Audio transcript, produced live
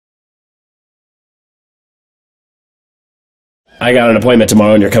I got an appointment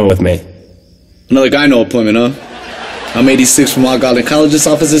tomorrow and you're coming with me. Another guy no appointment, huh? I'm 86 from our gynecologist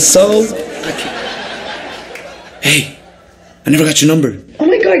offices, so I can't. Hey, I never got your number. Oh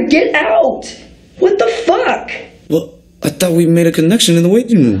my god, get out! What the fuck? Well, I thought we made a connection in the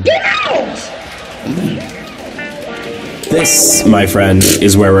waiting room. Get out! This, my friend,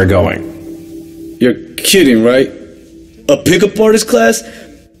 is where we're going. You're kidding, right? A pickup artist class?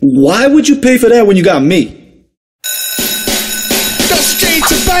 Why would you pay for that when you got me? Go straight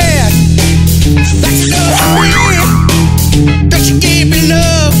to bad. That's enough, man. Don't you give me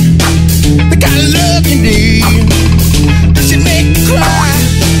love? The kind of love you need. Don't you make me cry?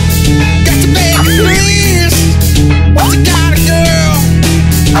 Got to make me please. What's the kind of girl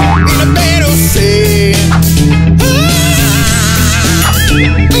in a bed or say?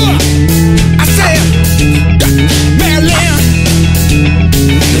 I said, Marilyn.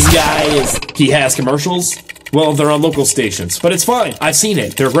 This guy he has commercials. Well, they're on local stations, but it's fine. I've seen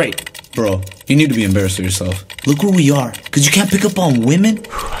it. They're great. Bro, you need to be embarrassed of yourself. Look where we are. Cause you can't pick up on women?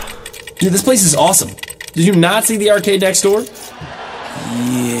 Dude, this place is awesome. Did you not see the arcade next door?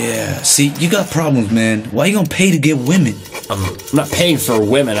 Yeah. See, you got problems, man. Why you gonna pay to get women? I'm not paying for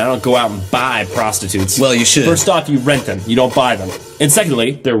women. I don't go out and buy prostitutes. Well, you should. First off, you rent them. You don't buy them. And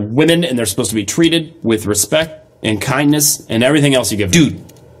secondly, they're women and they're supposed to be treated with respect and kindness and everything else you give them. Dude,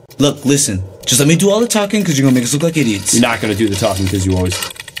 look, listen. Just let me do all the talking because you're gonna make us look like idiots. You're not gonna do the talking because you always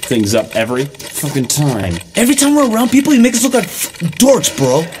things up every fucking time. Every time we're around people, you make us look like dorks,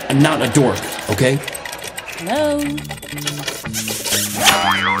 bro. I'm not a dork, okay? Hello?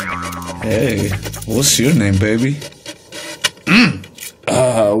 Hey, what's your name, baby?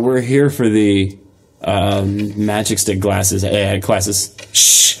 We're here for the Majestic classes.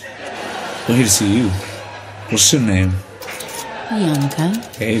 Shh. We're here to see you. What's your name? Bianca.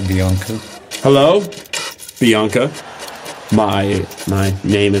 Hey, Bianca. Hello, Bianca. My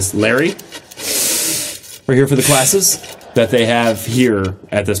name is Larry. We're here for the classes that they have here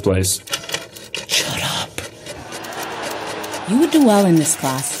at this place. Shut up. You would do well in this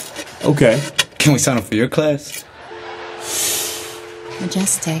class. Okay. Can we sign up for your class?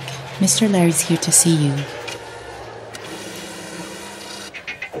 Majestic, Mr. Larry's here to see you.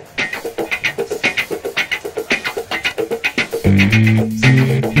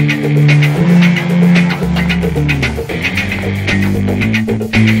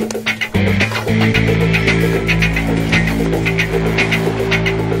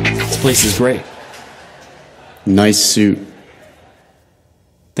 This place is great. Nice suit.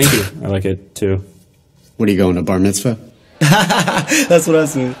 Thank you. I like it too. What are you going to bar mitzvah? That's what I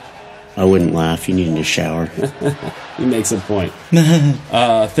said. I wouldn't laugh. You need a shower. He makes a point.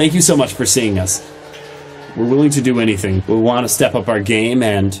 Thank you so much for seeing us. We're willing to do anything. We want to step up our game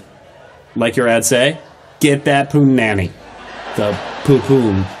and, like your ad say, get that poon nanny. The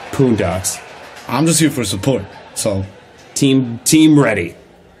poon dogs. I'm just here for support, so. Team ready.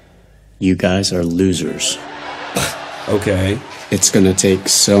 You guys are losers. Okay. It's gonna take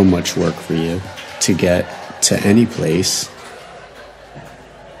so much work for you to get to any place.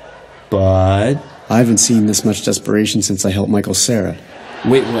 But I haven't seen this much desperation since I helped Michael Cera.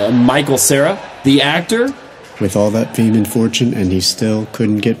 wait, Michael Cera, the actor? With all that fame and fortune, and he still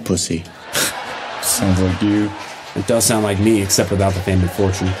couldn't get pussy. Sounds like you. It does sound like me, except without the fame and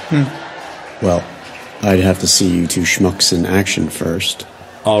fortune. Well, I'd have to see you two schmucks in action first.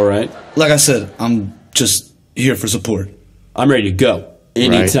 All right. Like I said, I'm just here for support. I'm ready to go.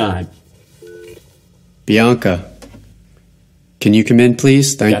 Anytime. Bianca, can you come in,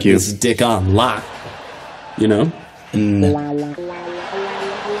 please? Thank Got you. this dick on lock. You know?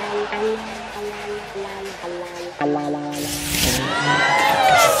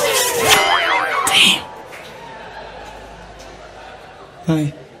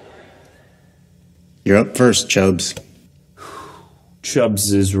 Hi. You're up first, Chubbs.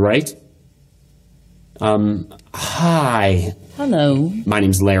 Chubbs is right. Hi. Hello. My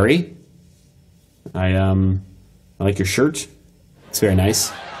name's Larry. I like your shirt. It's very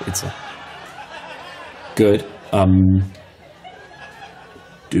nice. It's good.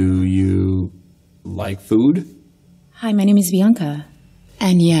 Do you like food? Hi, my name is Bianca.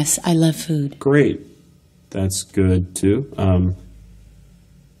 And yes, I love food. Great. That's good too. Do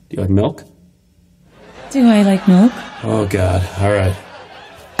you like milk? Do I like milk? Oh God. All right.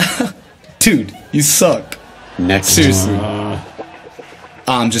 Dude, you suck. Next. Seriously.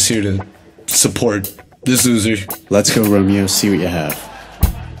 I'm just here to support this loser. Let's go, Romeo. See what you have.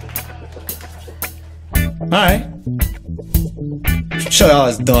 Alright. Show y'all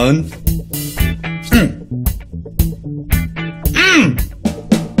it's done.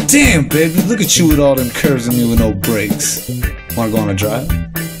 Damn, baby, look at you with all them curves and me with no brakes. Wanna go on a drive?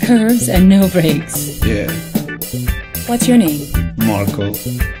 Curves and no brakes. Yeah. What's your name? Marco.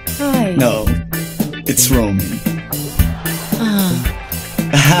 Hi. No, it's Roman.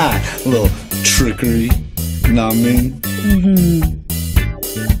 Aha! A little trickery. You know what I mean?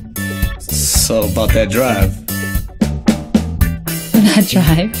 So, about that drive. That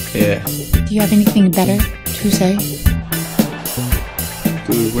drive? Yeah. Do you have anything better to say?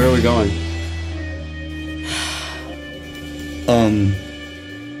 Dude, where are we going?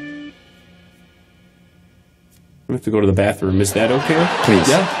 We have to go to the bathroom. Is that okay? Please.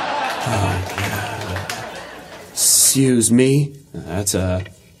 Yeah? Oh, yeah. Excuse me. That's a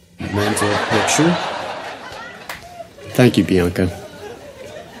mental picture. Thank you, Bianca.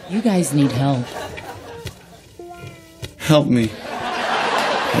 You guys need help. Help me.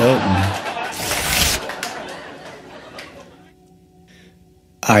 Help me.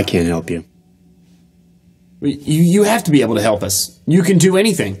 I can't help you. You have to be able to help us. You can do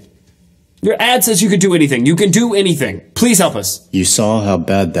anything. Your ad says you can do anything. You can do anything. Please help us. You saw how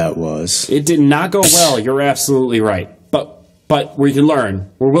bad that was. It did not go well. You're absolutely right. But we can learn.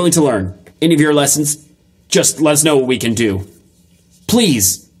 We're willing to learn. Any of your lessons, just let us know what we can do.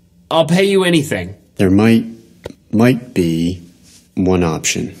 Please. I'll pay you anything. There might be one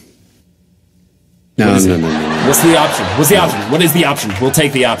option. No. What's the option? What's the option? What is the option? We'll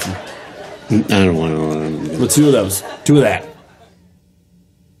take the option. I don't want to. Well, 2 of those. 2 of that.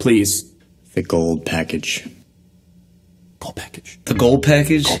 Please. The gold package. Gold package. The gold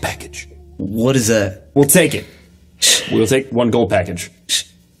package? Gold package. What is that? We'll take it. We'll take 1 gold package.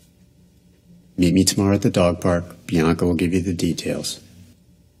 Meet me tomorrow at the dog park. Bianca will give you the details.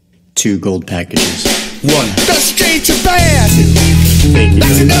 2 gold packages. 1. The streets are bad. Thank you.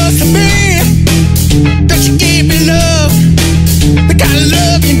 That's enough for me. Don't you give me love? The kind of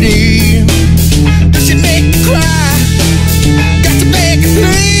love you